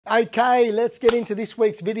Okay, let's get into this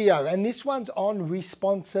week's video, and this one's on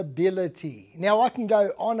responsibility. Now, I can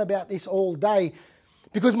go on about this all day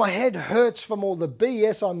because my head hurts from all the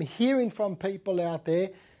BS I'm hearing from people out there,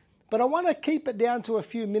 but I want to keep it down to a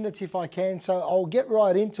few minutes if I can, so I'll get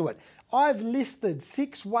right into it. I've listed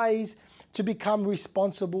 6 ways to become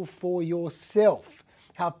responsible for yourself,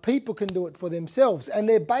 how people can do it for themselves, and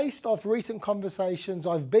they're based off recent conversations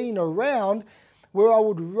I've been around where I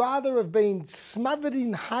would rather have been smothered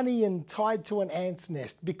in honey and tied to an ant's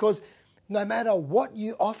nest, because no matter what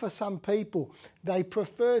you offer some people, they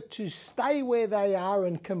prefer to stay where they are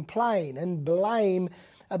and complain and blame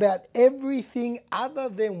about everything other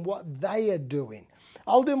than what they are doing.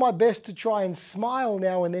 I'll do my best to try and smile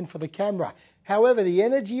now and then for the camera. However, the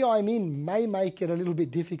energy I'm in may make it a little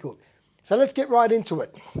bit difficult. So let's get right into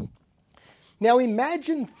it. Now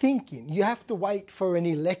imagine thinking you have to wait for an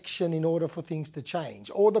election in order for things to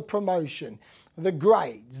change, or the promotion, the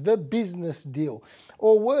grades, the business deal,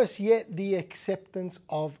 or worse yet, the acceptance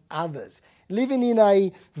of others. Living in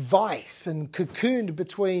a vice and cocooned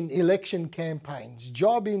between election campaigns,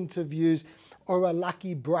 job interviews, or a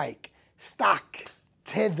lucky break. Stuck,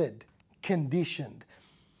 tethered, conditioned.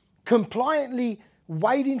 Compliantly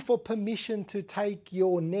waiting for permission to take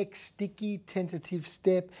your next sticky, tentative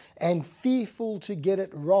step and fearful to get it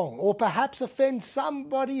wrong, or perhaps offend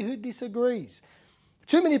somebody who disagrees.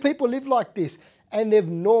 Too many people live like this, and they've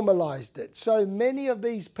normalized it. So many of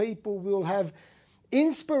these people will have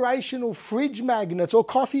inspirational fridge magnets or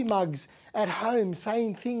coffee mugs at home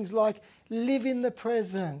saying things like, live in the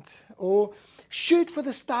present, or shoot for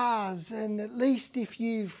the stars, and at least if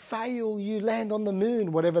you fail, you land on the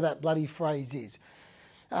moon, whatever that bloody phrase is.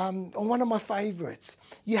 Or one of my favorites,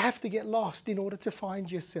 you have to get lost in order to find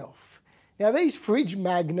yourself. Now, these fridge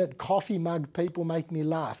magnet coffee mug people make me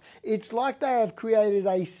laugh. It's like they have created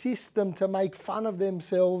a system to make fun of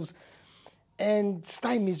themselves and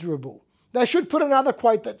stay miserable. They should put another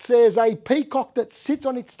quote that says, a peacock that sits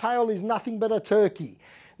on its tail is nothing but a turkey.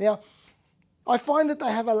 Now, I find that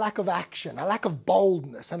they have a lack of action, a lack of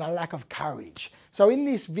boldness, and a lack of courage. So in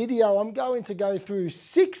this video, I'm going to go through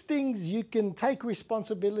 6 things you can take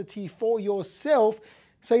responsibility for yourself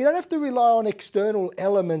so you don't have to rely on external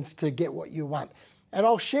elements to get what you want. And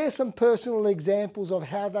I'll share some personal examples of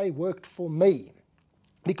how they worked for me.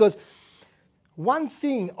 Because one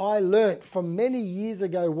thing I learnt from many years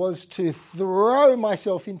ago was to throw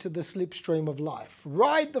myself into the slipstream of life.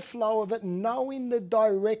 Ride the flow of it, knowing the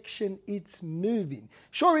direction it's moving.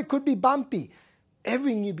 Sure, it could be bumpy.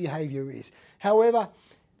 Every new behavior is. However,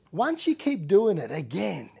 once you keep doing it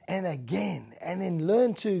again and again, and then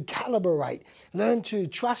learn to calibrate, learn to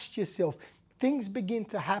trust yourself, things begin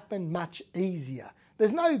to happen much easier.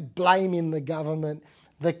 There's no blaming the government,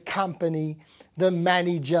 the company, the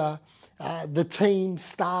manager, the team,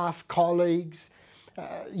 staff, colleagues,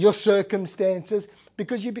 your circumstances,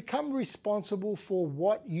 because you become responsible for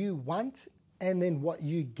what you want and then what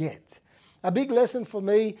you get. A big lesson for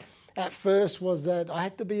me at first was that I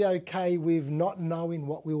had to be okay with not knowing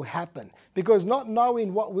what will happen, because not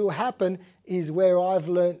knowing what will happen is where I've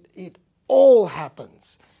learned it all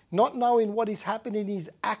happens. Not knowing what is happening is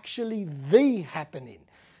actually the happening.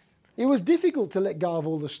 It was difficult to let go of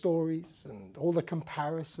all the stories and all the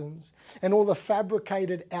comparisons and all the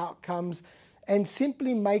fabricated outcomes and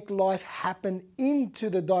simply make life happen into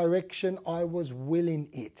the direction I was willing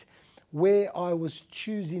it, where I was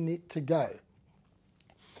choosing it to go.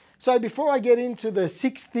 So before I get into the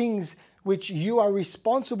 6 things which you are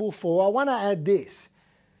responsible for, I want to add this.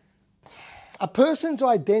 A person's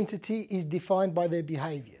identity is defined by their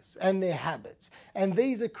behaviors and their habits, and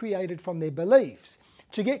these are created from their beliefs.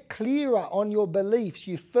 To get clearer on your beliefs,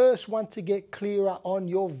 you first want to get clearer on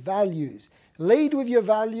your values. Lead with your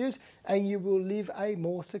values and you will live a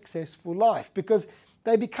more successful life, because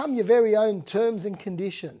they become your very own terms and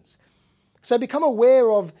conditions. So become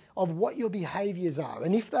aware of what your behaviors are,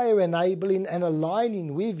 and if they are enabling and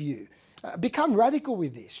aligning with you. Become radical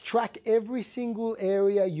with this. Track every single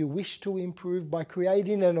area you wish to improve by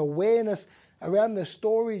creating an awareness around the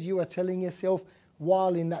stories you are telling yourself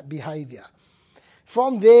while in that behavior.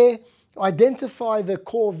 From there, identify the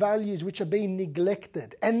core values which are being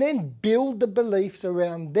neglected, and then build the beliefs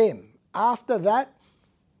around them. After that,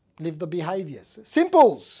 live the behaviors.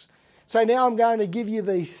 Simples. So now I'm going to give you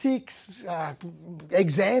these 6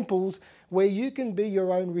 examples where you can be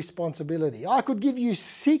your own responsibility. I could give you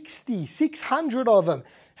 600 of them.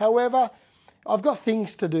 However, I've got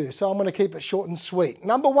things to do, so I'm going to keep it short and sweet.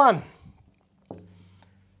 Number 1,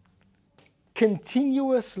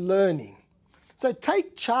 continuous learning. So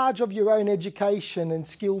take charge of your own education and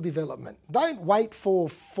skill development. Don't wait for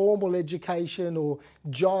formal education or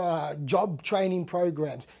job training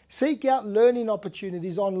programs. Seek out learning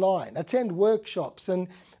opportunities online. Attend workshops and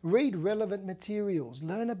read relevant materials.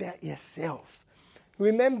 Learn about yourself.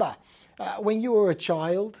 Remember, when you were a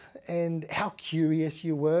child and how curious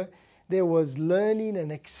you were, there was learning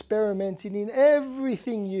and experimenting in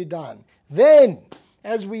everything you done. Then,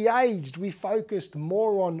 as we aged, we focused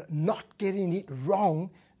more on not getting it wrong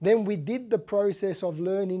than we did the process of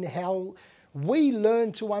learning how we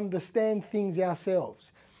learn to understand things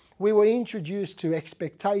ourselves. We were introduced to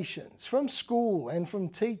expectations from school and from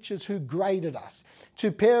teachers who graded us,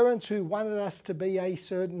 to parents who wanted us to be a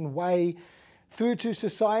certain way, through to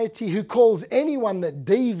society who calls anyone that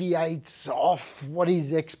deviates off what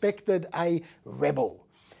is expected a rebel.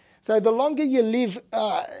 So the longer you live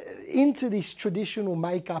into this traditional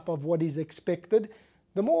makeup of what is expected,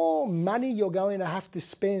 the more money you're going to have to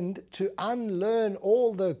spend to unlearn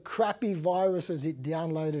all the crappy viruses it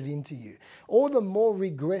downloaded into you, or the more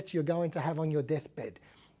regrets you're going to have on your deathbed.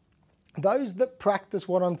 Those that practice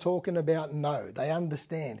what I'm talking about know, they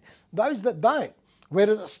understand. Those that don't, where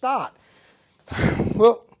does it start?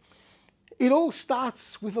 Well, it all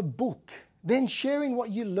starts with a book. Then sharing what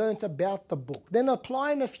you learnt about the book, then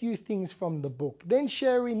applying a few things from the book, then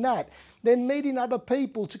sharing that, then meeting other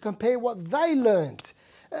people to compare what they learnt,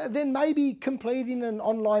 then maybe completing an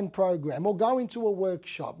online program or going to a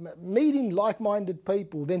workshop, meeting like-minded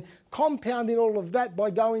people, then compounding all of that by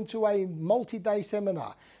going to a multi-day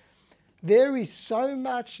seminar. There is so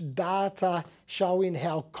much data showing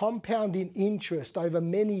how compounding interest over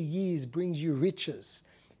many years brings you riches.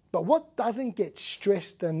 But what doesn't get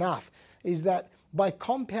stressed enough is that by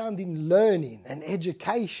compounding learning and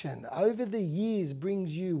education over the years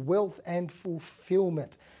brings you wealth and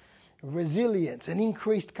fulfillment, resilience and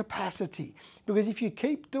increased capacity. Because if you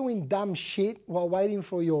keep doing dumb shit while waiting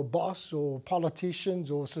for your boss or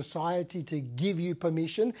politicians or society to give you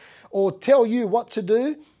permission or tell you what to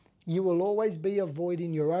do, you will always be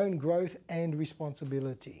avoiding your own growth and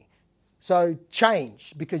responsibility. So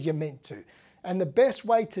change because you're meant to. And the best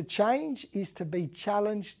way to change is to be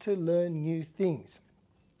challenged to learn new things.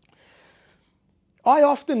 I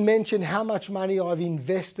often mention how much money I've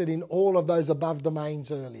invested in all of those above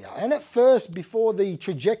domains earlier. And at first, before the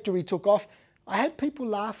trajectory took off, I had people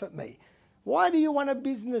laugh at me. Why do you want a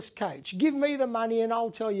business coach? Give me the money and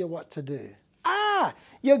I'll tell you what to do.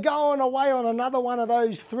 You're going away on another one of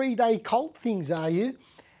those 3-day cult things, are you?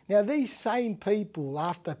 Now, these same people,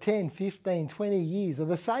 after 10, 15, 20 years, are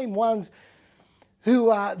the same ones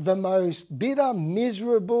who are the most bitter,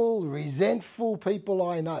 miserable, resentful people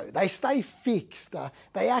I know. They stay fixed,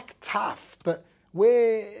 they act tough, but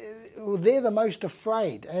they're the most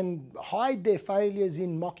afraid and hide their failures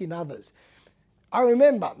in mocking others. I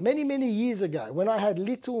remember many, many years ago when I had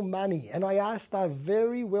little money and I asked a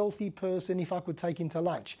very wealthy person if I could take him to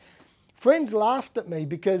lunch. Friends laughed at me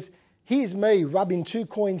because here's me rubbing 2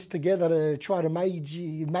 coins together to try to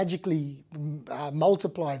magically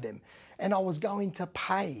multiply them. And I was going to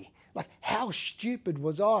pay. Like, how stupid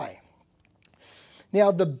was I?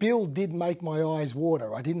 Now, the bill did make my eyes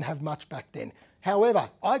water. I didn't have much back then. However,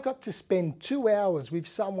 I got to spend 2 hours with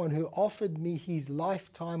someone who offered me his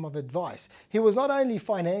lifetime of advice. He was not only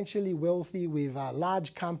financially wealthy with a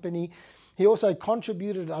large company, he also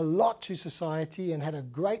contributed a lot to society and had a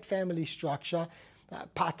great family structure,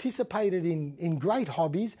 participated in great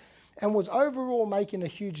hobbies, and was overall making a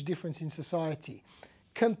huge difference in society.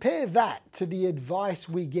 Compare that to the advice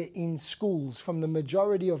we get in schools from the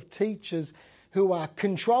majority of teachers who are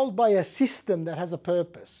controlled by a system that has a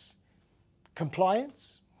purpose: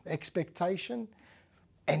 compliance, expectation,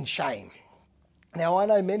 and shame. Now, I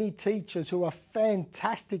know many teachers who are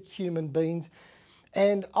fantastic human beings,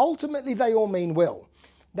 and ultimately they all mean well.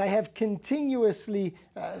 They have continuously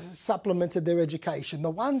supplemented their education. The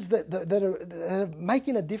ones that are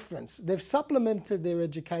making a difference, they've supplemented their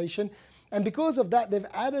education, and because of that, they've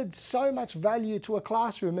added so much value to a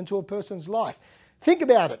classroom and to a person's life. Think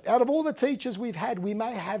about it. Out of all the teachers we've had, we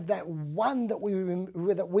may have that one that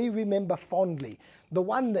we remember fondly, the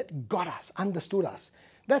one that got us, understood us.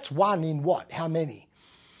 That's one in what? How many?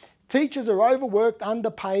 Teachers are overworked,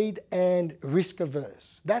 underpaid, and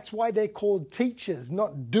risk-averse. That's why they're called teachers,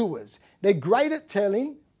 not doers. They're great at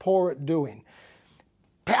telling, poor at doing.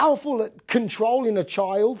 Powerful at controlling a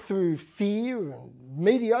child through fear, and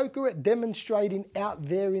mediocre at demonstrating out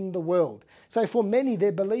there in the world. So for many,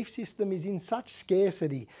 their belief system is in such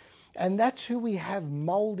scarcity, and that's who we have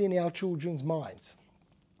molding our children's minds.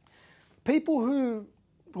 People who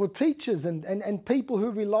or teachers and people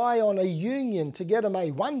who rely on a union to get them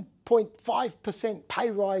a 1.5%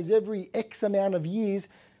 pay rise every X amount of years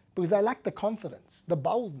because they lack the confidence, the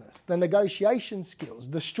boldness, the negotiation skills,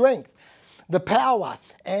 the strength, the power,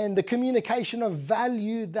 and the communication of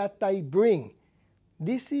value that they bring.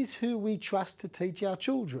 This is who we trust to teach our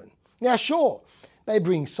children. Now, sure, they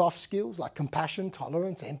bring soft skills like compassion,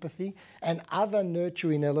 tolerance, empathy, and other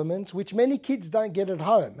nurturing elements, which many kids don't get at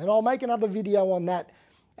home. And I'll make another video on that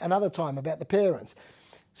another time about the parents.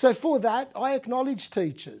 So for that, I acknowledge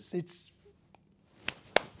teachers.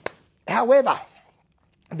 However,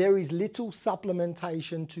 there is little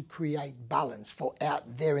supplementation to create balance for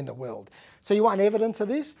out there in the world. So you want evidence of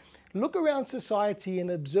this? Look around society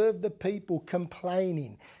and observe the people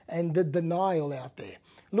complaining and the denial out there.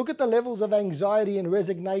 Look at the levels of anxiety and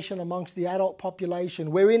resignation amongst the adult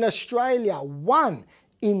population, where in Australia, 1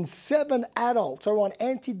 in 7 adults are on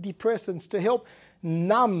antidepressants to help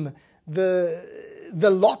numb the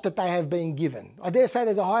lot that they have been given. I dare say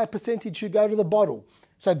there's a higher percentage who go to the bottle.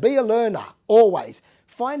 So be a learner, always.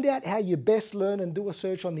 Find out how you best learn and do a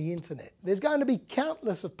search on the internet. There's going to be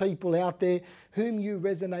countless of people out there whom you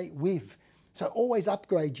resonate with. So always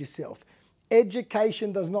upgrade yourself.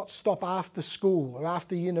 Education does not stop after school or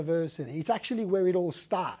after university. It's actually where it all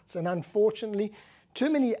starts. And unfortunately, too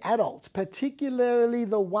many adults, particularly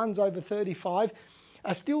the ones over 35,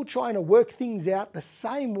 are still trying to work things out the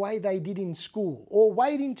same way they did in school or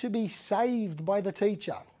waiting to be saved by the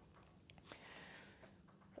teacher.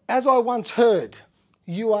 As I once heard,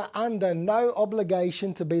 you are under no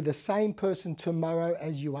obligation to be the same person tomorrow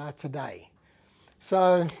as you are today.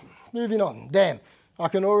 So, moving on. Damn, I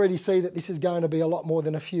can already see that this is going to be a lot more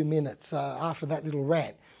than a few minutes after that little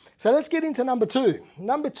rant. So let's get into number 2.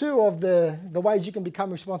 Number 2 of the ways you can become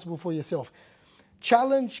responsible for yourself.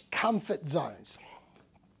 Challenge comfort zones.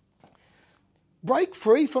 Break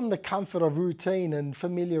free from the comfort of routine and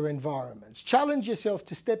familiar environments. Challenge yourself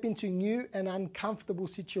to step into new and uncomfortable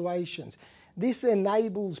situations. This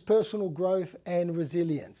enables personal growth and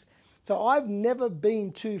resilience. So I've never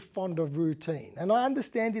been too fond of routine, and I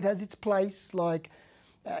understand it has its place, like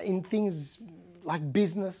in things like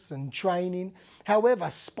business and training. However,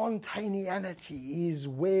 spontaneity is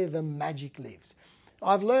where the magic lives.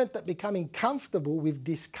 I've learned that becoming comfortable with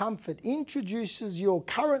discomfort introduces your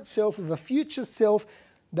current self with a future self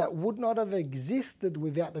that would not have existed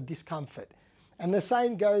without the discomfort. And the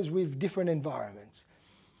same goes with different environments.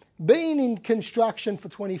 Being in construction for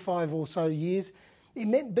 25 or so years, it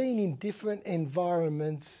meant being in different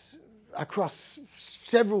environments across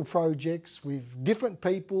several projects with different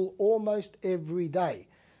people almost every day.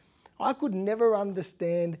 I could never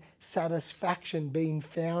understand satisfaction being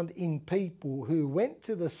found in people who went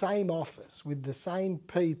to the same office with the same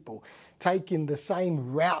people, taking the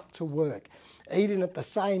same route to work, eating at the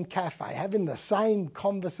same cafe, having the same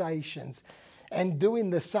conversations, and doing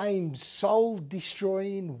the same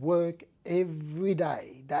soul-destroying work every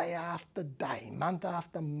day, day after day, month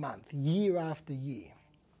after month, year after year.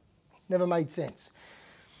 Never made sense.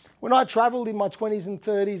 When I travelled in my 20s and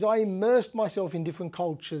 30s, I immersed myself in different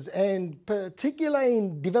cultures, and particularly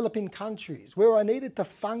in developing countries where I needed to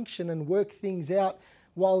function and work things out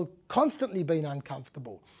while constantly being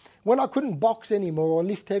uncomfortable. When I couldn't box anymore or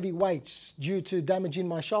lift heavy weights due to damage in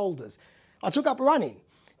my shoulders, I took up running.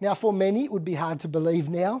 Now, for many, it would be hard to believe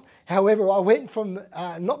now. However, I went from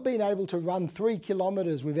not being able to run 3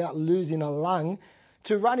 kilometres without losing a lung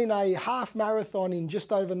to running a half marathon in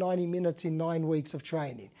just over 90 minutes in 9 weeks of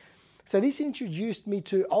training. So this introduced me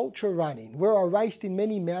to ultra running, where I raced in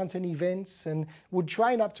many mountain events and would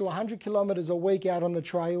train up to 100 kilometres a week out on the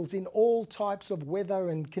trails in all types of weather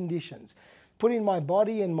and conditions, putting my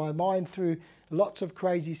body and my mind through lots of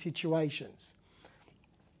crazy situations.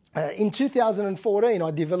 In 2014,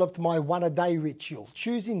 I developed my 1-a-day ritual,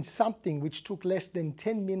 choosing something which took less than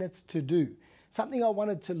 10 minutes to do, something I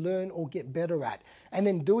wanted to learn or get better at, and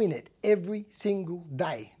then doing it every single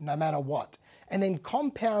day, no matter what. And then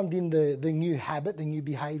compounding the new habit, the new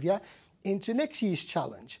behavior, into next year's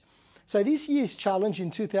challenge. So this year's challenge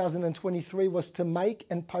in 2023 was to make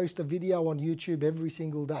and post a video on YouTube every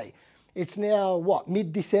single day. It's now,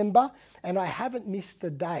 mid-December, and I haven't missed a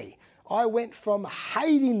day. I went from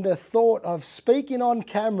hating the thought of speaking on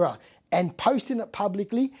camera and posting it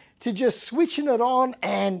publicly to just switching it on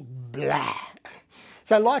and blah.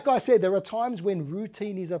 So like I said, there are times when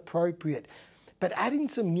routine is appropriate. But adding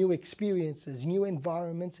some new experiences, new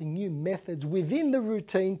environments, and new methods within the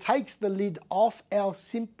routine takes the lid off our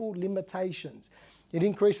simple limitations. It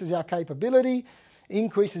increases our capability,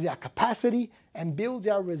 increases our capacity, and builds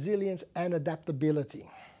our resilience and adaptability.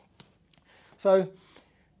 So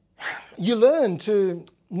you learn to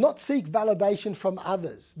not seek validation from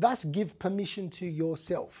others. Thus, give permission to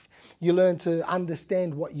yourself. You learn to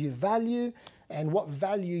understand what you value and what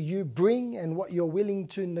value you bring and what you're willing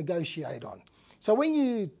to negotiate on. So when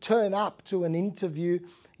you turn up to an interview,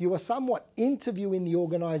 you are somewhat interviewing the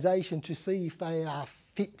organization to see if they are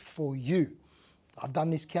fit for you. I've done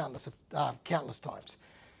this countless times.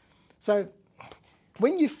 So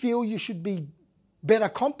when you feel you should be better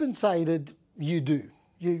compensated, you do.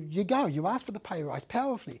 You go, you ask for the pay rise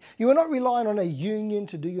powerfully. You are not relying on a union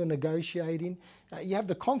to do your negotiating. You have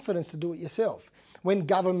the confidence to do it yourself. When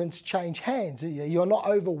governments change hands, you're not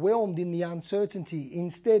overwhelmed in the uncertainty,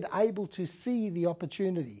 instead able to see the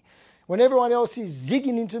opportunity. When everyone else is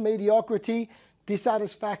zigging into mediocrity,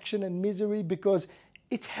 dissatisfaction and misery because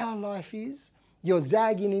it's how life is, you're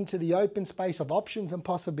zagging into the open space of options and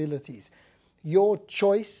possibilities. Your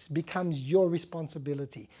choice becomes your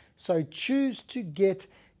responsibility. So choose to get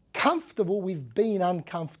comfortable with being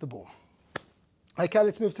uncomfortable. Okay,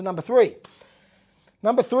 let's move to number 3.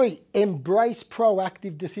 Number 3, embrace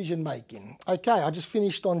proactive decision making. Okay, I just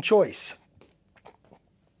finished on choice.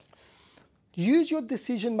 Use your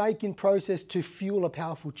decision making process to fuel a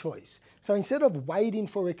powerful choice. So instead of waiting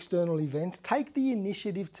for external events, take the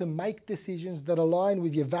initiative to make decisions that align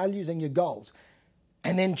with your values and your goals,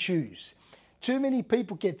 and then choose. Too many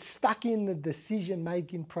people get stuck in the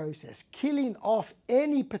decision-making process, killing off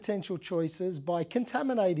any potential choices by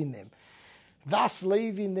contaminating them, thus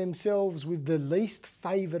leaving themselves with the least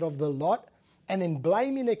favoured of the lot and then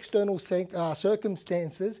blaming external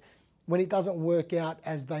circumstances when it doesn't work out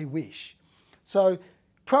as they wish. So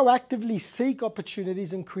proactively seek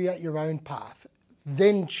opportunities and create your own path,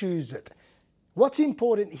 then choose it. What's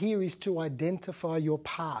important here is to identify your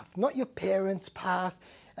path, not your parents' path,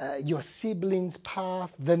 your siblings'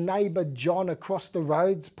 path, the neighbour John across the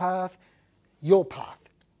road's path, your path.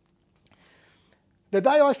 The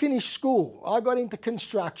day I finished school, I got into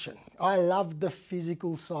construction. I loved the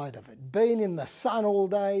physical side of it. Being in the sun all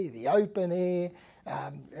day, the open air,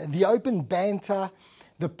 the open banter,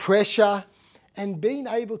 the pressure, and being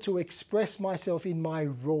able to express myself in my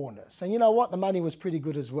rawness. And you know what? The money was pretty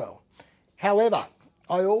good as well. However,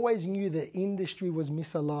 I always knew the industry was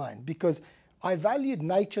misaligned because I valued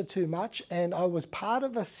nature too much and I was part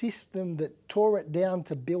of a system that tore it down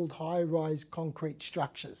to build high-rise concrete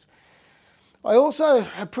structures. I also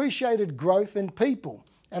appreciated growth and people,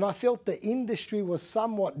 and I felt the industry was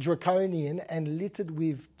somewhat draconian and littered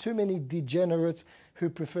with too many degenerates who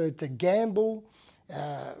preferred to gamble,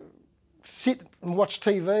 sit and watch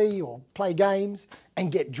TV or play games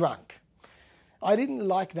and get drunk. I didn't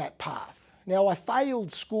like that path. Now, I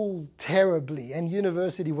failed school terribly and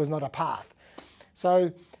university was not a path.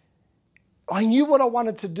 So I knew what I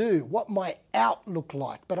wanted to do, what my out looked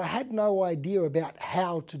like, but I had no idea about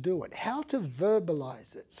how to do it, how to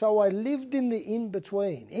verbalize it. So I lived in the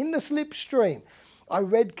in-between, in the slipstream. I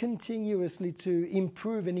read continuously to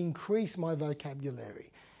improve and increase my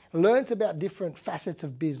vocabulary, learnt about different facets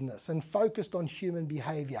of business and focused on human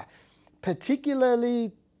behavior,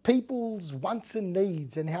 particularly people's wants and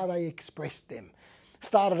needs and how they expressed them.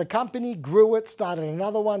 Started a company, grew it, started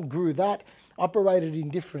another one, grew that, operated in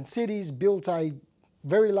different cities, built a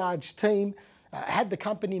very large team, had the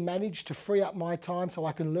company managed to free up my time so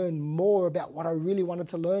I can learn more about what I really wanted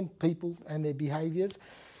to learn, people and their behaviours.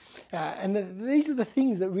 These are the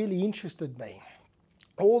things that really interested me.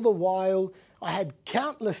 All the while, I had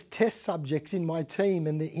countless test subjects in my team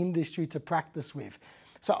and the industry to practice with.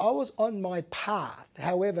 So I was on my path.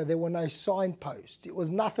 However, there were no signposts. It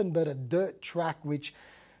was nothing but a dirt track which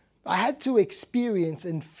I had to experience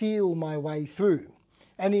and feel my way through.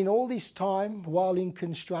 And in all this time, while in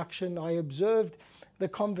construction, I observed the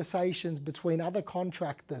conversations between other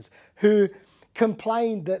contractors who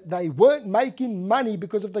complained that they weren't making money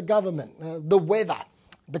because of the government, the weather,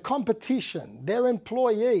 the competition, their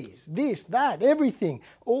employees, this, that, everything.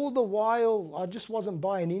 All the while, I just wasn't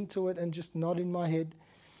buying into it and just nodding my head,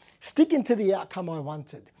 sticking to the outcome I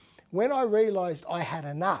wanted. When I realised I had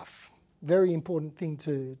enough, very important thing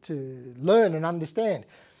to learn and understand,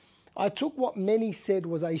 I took what many said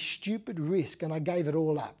was a stupid risk and I gave it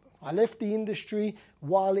all up. I left the industry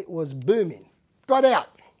while it was booming, got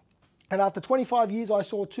out. And after 25 years, I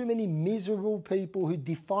saw too many miserable people who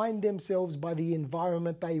defined themselves by the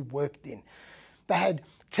environment they worked in. They had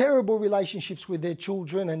terrible relationships with their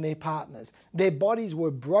children and their partners. Their bodies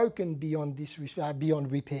were broken beyond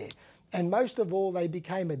repair. And most of all, they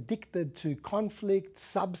became addicted to conflict,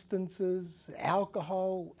 substances,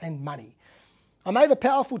 alcohol, and money. I made a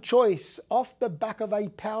powerful choice off the back of a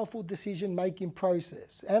powerful decision-making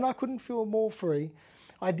process, and I couldn't feel more free.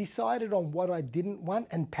 I decided on what I didn't want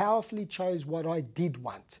and powerfully chose what I did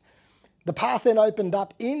want. The path then opened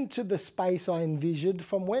up into the space I envisioned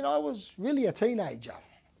from when I was really a teenager.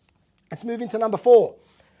 Let's move into number 4.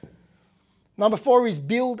 Number 4 is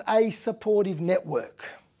build a supportive network.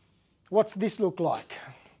 What's this look like?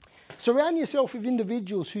 Surround yourself with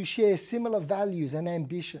individuals who share similar values and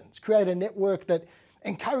ambitions. Create a network that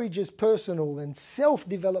encourages personal and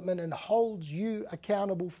self-development and holds you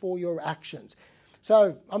accountable for your actions.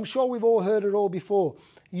 So I'm sure we've all heard it all before.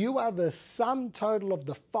 You are the sum total of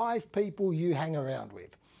the 5 people you hang around with.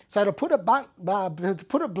 So to put it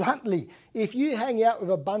bluntly, if you hang out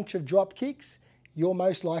with a bunch of dropkicks, you're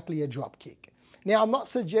most likely a dropkick. Now, I'm not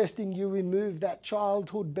suggesting you remove that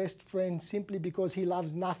childhood best friend simply because he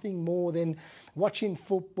loves nothing more than watching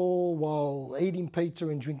football while eating pizza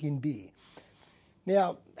and drinking beer.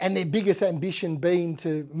 Now, and their biggest ambition being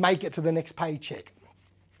to make it to the next paycheck.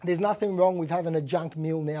 There's nothing wrong with having a junk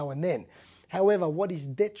meal now and then. However, what is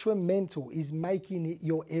detrimental is making it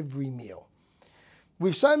your every meal.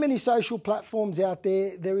 With so many social platforms out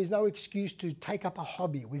there, there is no excuse to take up a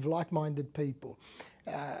hobby with like-minded people.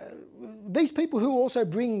 These people who also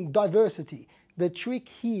bring diversity. The trick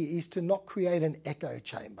here is to not create an echo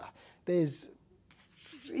chamber.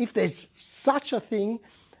 If there's such a thing,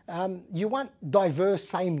 you want diverse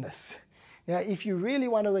sameness. Now, if you really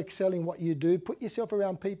want to excel in what you do, put yourself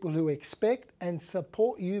around people who expect and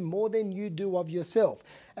support you more than you do of yourself,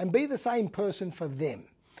 and be the same person for them.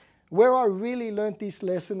 Where I really learnt this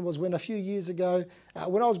lesson was when a few years ago,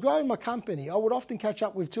 when I was growing my company, I would often catch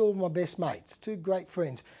up with 2 of my best mates, 2 great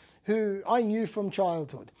friends, who I knew from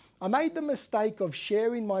childhood. I made the mistake of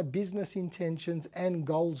sharing my business intentions and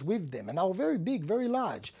goals with them, and they were very big, very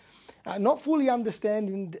large, not fully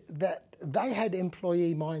understanding that they had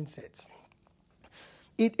employee mindsets.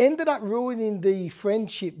 It ended up ruining the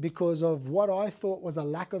friendship because of what I thought was a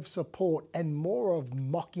lack of support and more of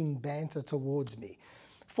mocking banter towards me.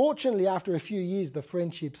 Fortunately, after a few years, the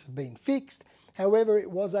friendships have been fixed. However, it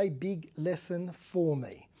was a big lesson for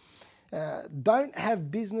me. Don't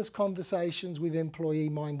have business conversations with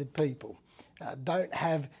employee-minded people. Don't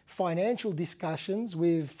have financial discussions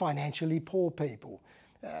with financially poor people.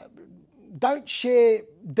 Don't share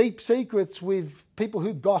deep secrets with people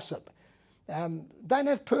who gossip. Don't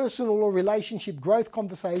have personal or relationship growth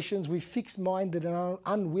conversations with fixed-minded and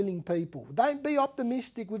unwilling people. Don't be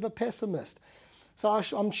optimistic with a pessimist. So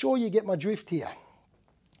I'm sure you get my drift here.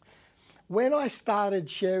 When I started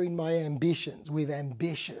sharing my ambitions with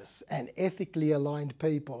ambitious and ethically aligned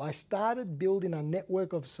people, I started building a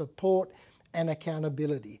network of support and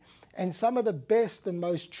accountability. And some of the best and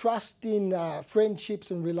most trusting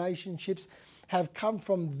friendships and relationships have come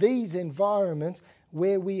from these environments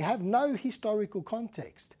where we have no historical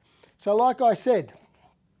context. So like I said,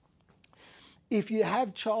 if you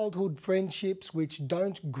have childhood friendships which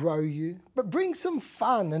don't grow you, but bring some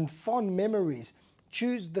fun and fond memories,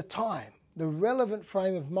 choose the time, the relevant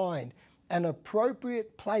frame of mind, an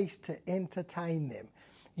appropriate place to entertain them.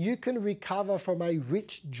 You can recover from a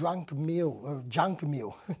rich junk meal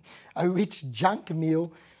a rich junk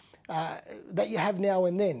meal that you have now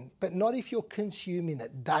and then, but not if you're consuming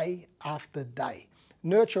it day after day.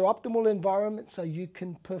 Nurture optimal environments so you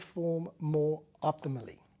can perform more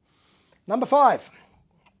optimally. Number 5,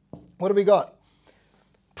 what do we got?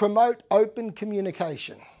 Promote open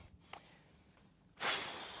communication.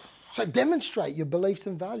 So demonstrate your beliefs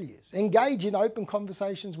and values. Engage in open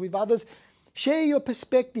conversations with others. Share your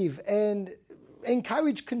perspective and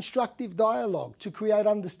encourage constructive dialogue to create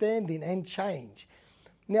understanding and change.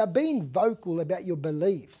 Now, being vocal about your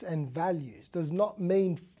beliefs and values does not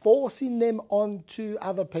mean forcing them onto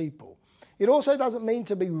other people. It also doesn't mean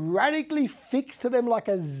to be radically fixed to them like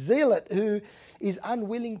a zealot who is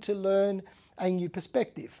unwilling to learn a new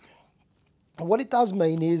perspective. What it does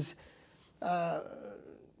mean is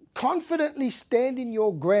confidently standing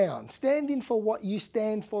your ground, standing for what you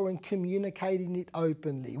stand for and communicating it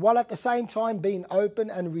openly, while at the same time being open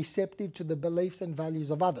and receptive to the beliefs and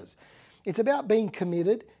values of others. It's about being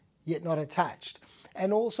committed, yet not attached,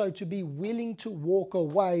 and also to be willing to walk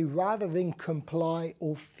away rather than comply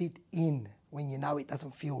or fit in when you know it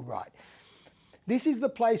doesn't feel right. This is the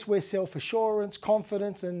place where self-assurance,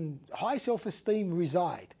 confidence, and high self-esteem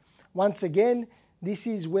reside. Once again, this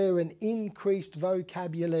is where an increased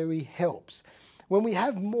vocabulary helps. When we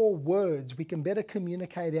have more words, we can better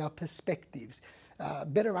communicate our perspectives,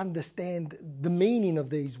 better understand the meaning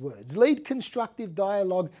of these words, lead constructive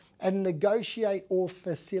dialogue, and negotiate or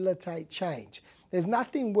facilitate change. There's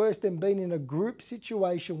nothing worse than being in a group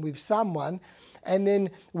situation with someone, and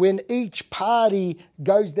then when each party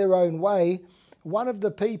goes their own way, one of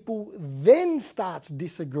the people then starts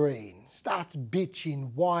disagreeing, starts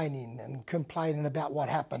bitching, whining and complaining about what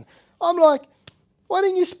happened. I'm like, why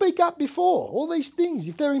didn't you speak up before? All these things,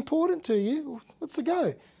 if they're important to you, what's the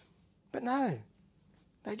go? But no,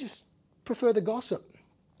 they just prefer the gossip.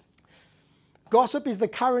 Gossip is the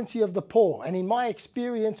currency of the poor, and in my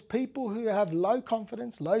experience, people who have low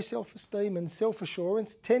confidence, low self-esteem and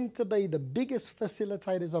self-assurance tend to be the biggest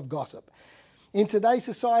facilitators of gossip. In today's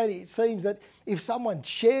society, it seems that if someone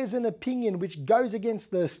shares an opinion which goes against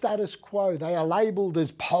the status quo, they are labelled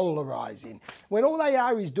as polarising, when all they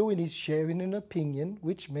are is doing is sharing an opinion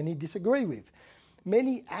which many disagree with.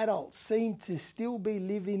 Many adults seem to still be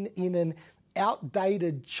living in an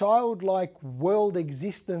outdated, childlike world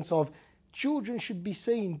existence of children should be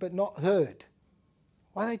seen but not heard.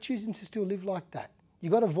 Why are they choosing to still live like that? You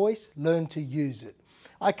got a voice, learn to use it.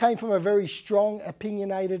 I came from a very strong,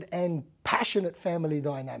 opinionated and passionate family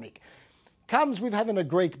dynamic. Comes with having a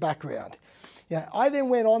Greek background. Yeah, I then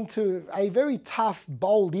went on to a very tough,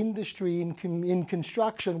 bold industry in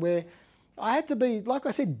construction where I had to be, like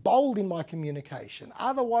I said, bold in my communication.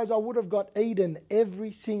 Otherwise, I would have got eaten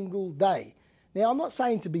every single day. Now, I'm not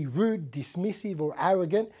saying to be rude, dismissive or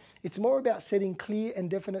arrogant. It's more about setting clear and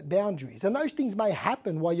definite boundaries. And those things may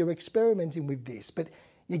happen while you're experimenting with this, but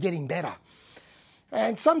you're getting better.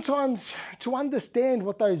 And sometimes to understand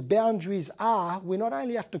what those boundaries are, we not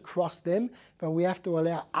only have to cross them, but we have to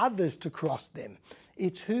allow others to cross them.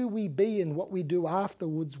 It's who we be and what we do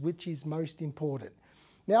afterwards which is most important.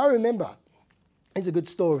 Now, I remember, here's a good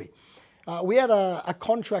story. We had a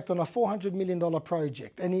contract on a $400 million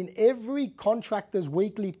project, and in every contractor's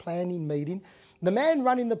weekly planning meeting, the man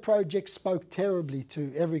running the project spoke terribly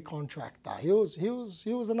to every contractor. He was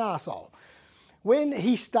an arsehole. When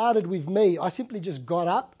he started with me, I simply just got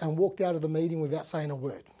up and walked out of the meeting without saying a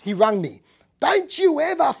word. He rang me. Don't you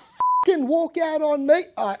ever fucking walk out on me.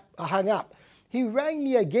 I hung up. He rang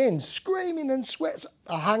me again, screaming and sweats.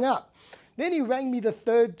 I hung up. Then he rang me the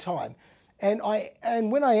third time. And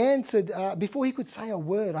when I answered, before he could say a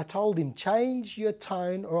word, I told him, change your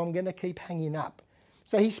tone or I'm going to keep hanging up.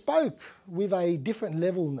 So he spoke with a different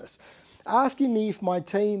levelness, asking me if my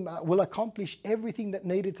team will accomplish everything that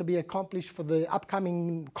needed to be accomplished for the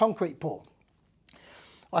upcoming concrete pour.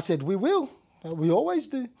 I said, we will. We always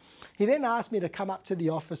do. He then asked me to come up to the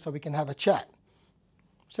office so we can have a chat.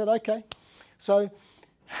 I said, okay. So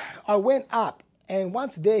I went up, and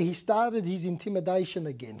once there, he started his intimidation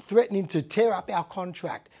again, threatening to tear up our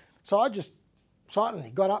contract. So I just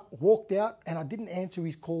silently got up, walked out, and I didn't answer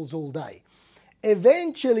his calls all day.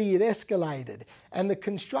 Eventually it escalated and the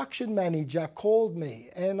construction manager called me,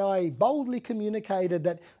 and I boldly communicated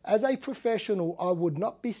that as a professional I would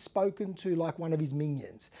not be spoken to like one of his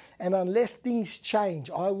minions, and unless things change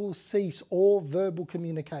I will cease all verbal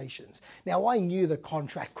communications. Now, I knew the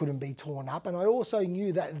contract couldn't be torn up, and I also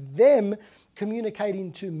knew that them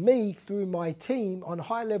communicating to me through my team on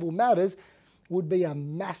high level matters would be a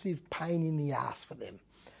massive pain in the ass for them.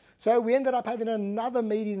 So we ended up having another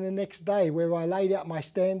meeting the next day where I laid out my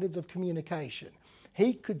standards of communication.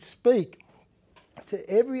 He could speak to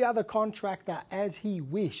every other contractor as he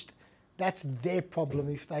wished. That's their problem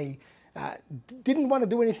if they didn't want to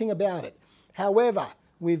do anything about it. However,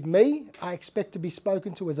 with me, I expect to be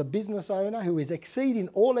spoken to as a business owner who is exceeding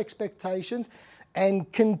all expectations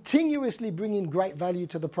and continuously bringing great value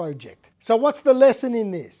to the project. So what's the lesson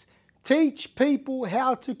in this? Teach people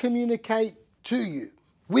how to communicate to you.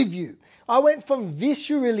 With you. I went from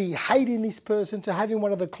viscerally hating this person to having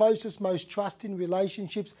one of the closest, most trusting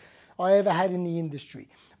relationships I ever had in the industry.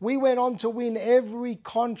 We went on to win every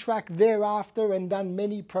contract thereafter and done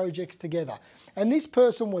many projects together. And this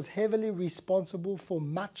person was heavily responsible for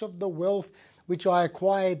much of the wealth which I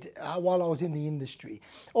acquired while I was in the industry.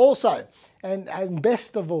 Also, and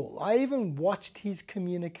best of all, I even watched his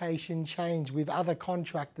communication change with other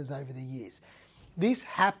contractors over the years. This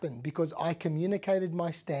happened because I communicated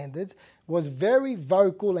my standards, was very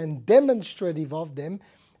vocal and demonstrative of them,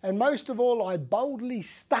 and most of all, I boldly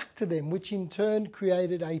stuck to them, which in turn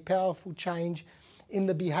created a powerful change in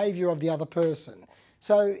the behavior of the other person.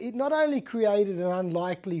 So it not only created an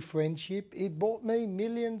unlikely friendship, it bought me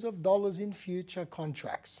millions of dollars in future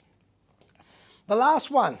contracts. The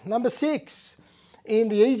last one, number 6, in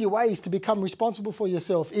the easy ways to become responsible for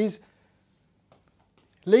yourself is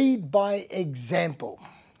lead by example.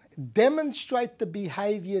 Demonstrate the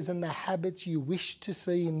behaviors and the habits you wish to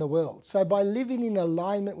see in the world. So by living in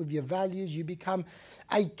alignment with your values, you become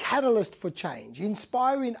a catalyst for change,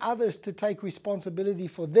 inspiring others to take responsibility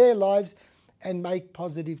for their lives and make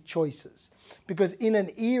positive choices. Because in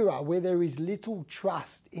an era where there is little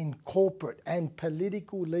trust in corporate and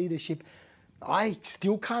political leadership, I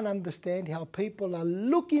still can't understand how people are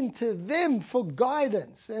looking to them for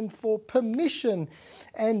guidance and for permission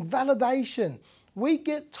and validation. We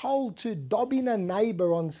get told to dob in a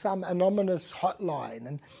neighbour on some anonymous hotline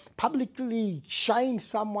and publicly shame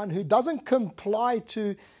someone who doesn't comply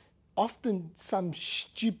to often some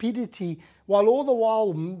stupidity, while all the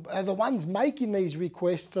while the ones making these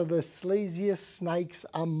requests are the sleaziest snakes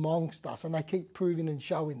amongst us, and they keep proving and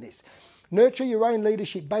showing this. Nurture your own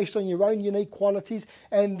leadership based on your own unique qualities,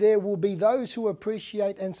 and there will be those who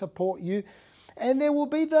appreciate and support you, and there will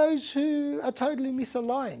be those who are totally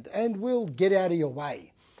misaligned and will get out of your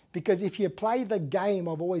way. Because if you play the game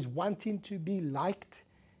of always wanting to be liked,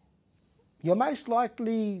 you're most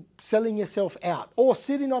likely selling yourself out or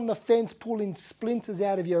sitting on the fence pulling splinters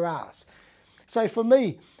out of your ass. So for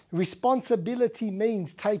me, responsibility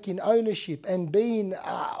means taking ownership and being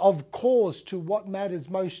of cause to what matters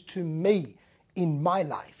most to me in my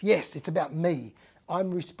life. Yes, it's about me. I'm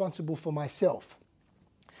responsible for myself.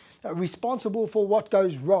 Responsible for what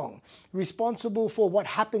goes wrong, responsible for what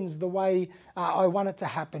happens the way I want it to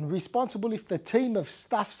happen, responsible if the team have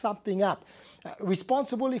stuffed something up,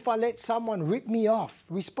 responsible if I let someone rip me off,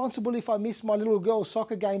 responsible if I miss my little girl's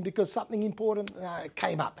soccer game because something important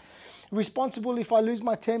came up, responsible if I lose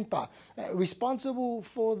my temper, responsible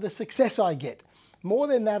for the success I get. More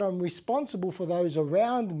than that, I'm responsible for those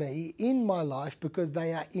around me in my life because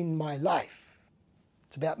they are in my life.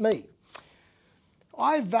 It's about me.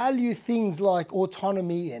 I value things like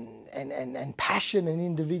autonomy and passion and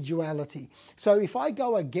individuality. So if I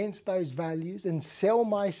go against those values and sell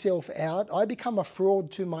myself out, I become a fraud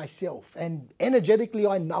to myself. And energetically,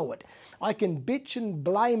 I know it. I can bitch and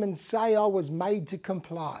blame and say I was made to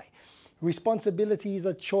comply. Responsibility is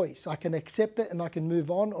a choice. I can accept it and I can move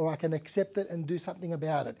on, or I can accept it and do something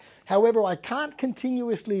about it. However, I can't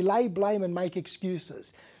continuously lay blame and make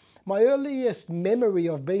excuses. My earliest memory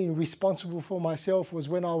of being responsible for myself was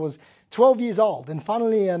when I was 12 years old. And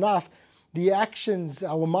funnily enough,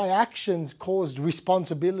 my actions caused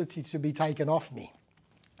responsibility to be taken off me.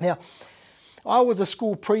 Now, I was a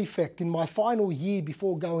school prefect in my final year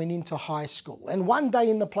before going into high school. And one day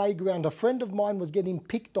in the playground, a friend of mine was getting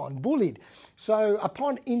picked on, bullied. So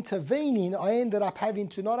upon intervening, I ended up having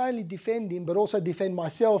to not only defend him, but also defend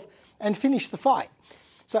myself and finish the fight.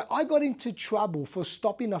 So I got into trouble for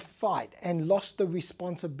stopping a fight and lost the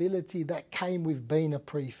responsibility that came with being a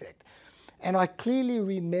prefect. And I clearly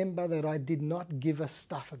remember that I did not give a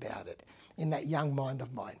stuff about it in that young mind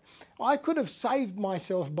of mine. I could have saved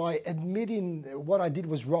myself by admitting what I did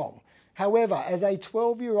was wrong. However, as a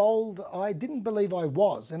 12-year-old, I didn't believe I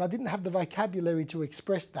was, and I didn't have the vocabulary to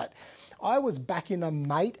express that. I was backing a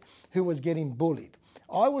mate who was getting bullied.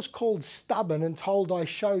 I was called stubborn and told I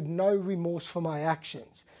showed no remorse for my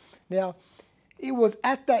actions. Now, it was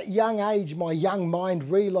at that young age my young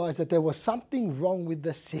mind realised that there was something wrong with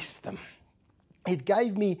the system. It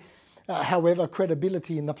gave me, however,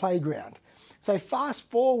 credibility in the playground. So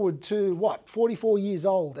fast forward to, 44 years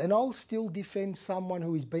old, and I'll still defend someone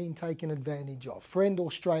who is being taken advantage of, friend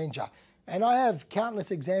or stranger. And I have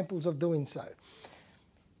countless examples of doing so.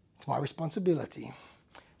 It's my responsibility.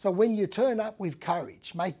 So when you turn up with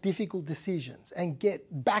courage, make difficult decisions, and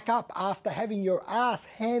get back up after having your ass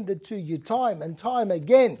handed to you time and time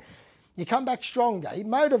again, you come back stronger. It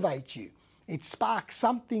motivates you. It sparks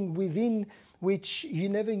something within which you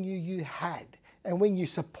never knew you had. And when you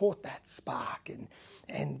support that spark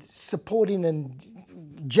and supporting and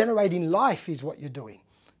generating life is what you're doing.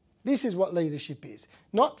 This is what leadership is.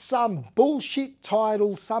 Not some bullshit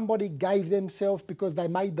title somebody gave themselves because they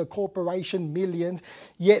made the corporation millions,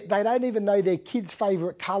 yet they don't even know their kid's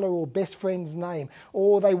favourite colour or best friend's name.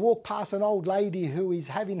 Or they walk past an old lady who is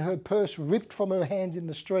having her purse ripped from her hands in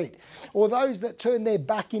the street. Or those that turn their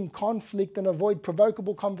back in conflict and avoid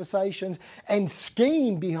provocable conversations and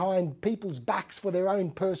scheme behind people's backs for their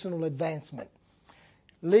own personal advancement.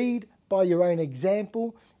 Lead by your own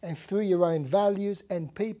example and through your own values,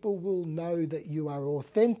 and people will know that you are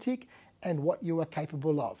authentic and what you are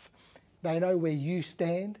capable of. They know where you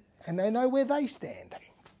stand and they know where they stand.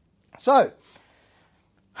 So,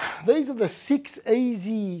 these are the 6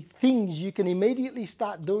 easy things you can immediately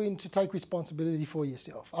start doing to take responsibility for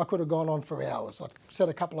yourself. I could have gone on for hours. I've said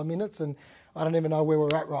a couple of minutes and I don't even know where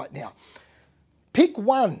we're at right now. Pick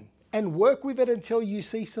one and work with it until you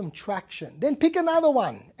see some traction. Then pick another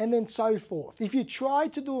one, and then so forth. If you try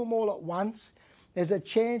to do them all at once, there's a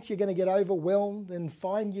chance you're going to get overwhelmed and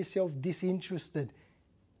find yourself disinterested,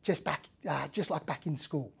 just like back in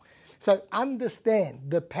school. So understand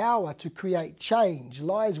the power to create change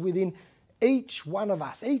lies within each one of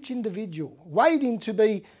us, each individual, waiting to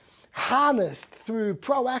be harnessed through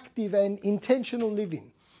proactive and intentional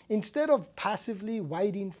living. Instead of passively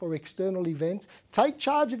waiting for external events, take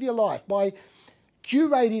charge of your life by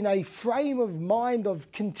curating a frame of mind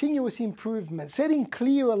of continuous improvement, setting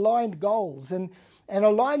clear, aligned goals, and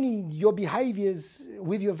aligning your behaviors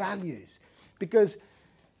with your values. Because,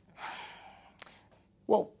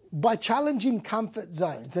 well, by challenging comfort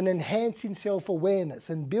zones and enhancing self-awareness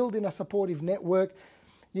and building a supportive network,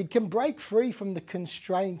 you can break free from the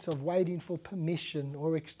constraints of waiting for permission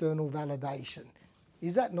or external validation.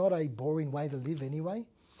 Is that not a boring way to live anyway?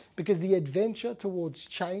 Because the adventure towards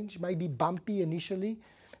change may be bumpy initially.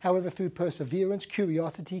 However, through perseverance,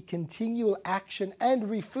 curiosity, continual action, and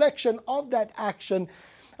reflection of that action,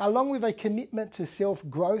 along with a commitment to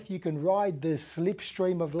self-growth, you can ride the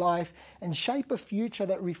slipstream of life and shape a future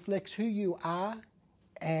that reflects who you are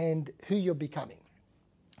and who you're becoming.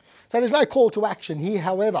 So there's no call to action here,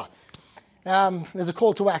 however. There's a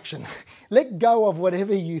call to action. Let go of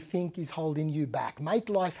whatever you think is holding you back. Make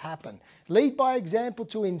life happen. Lead by example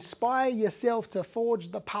to inspire yourself to forge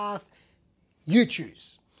the path you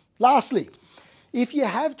choose. Lastly, if you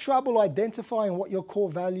have trouble identifying what your core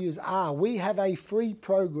values are, we have a free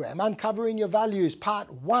program, Uncovering Your Values,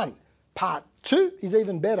 Part 1. Part 2 is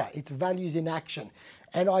even better. It's Values in Action.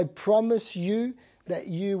 And I promise you that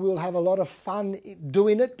you will have a lot of fun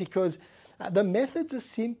doing it, because the methods are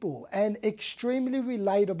simple and extremely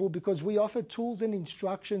relatable, because we offer tools and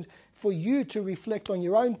instructions for you to reflect on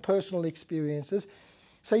your own personal experiences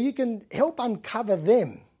so you can help uncover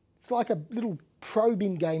them. It's like a little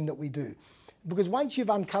probing game that we do. Because once you've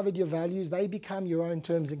uncovered your values, they become your own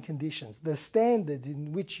terms and conditions, the standards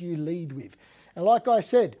in which you lead with. And like I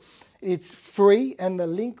said, it's free and the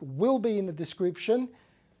link will be in the description.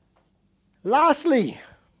 Lastly,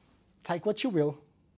 take what you will,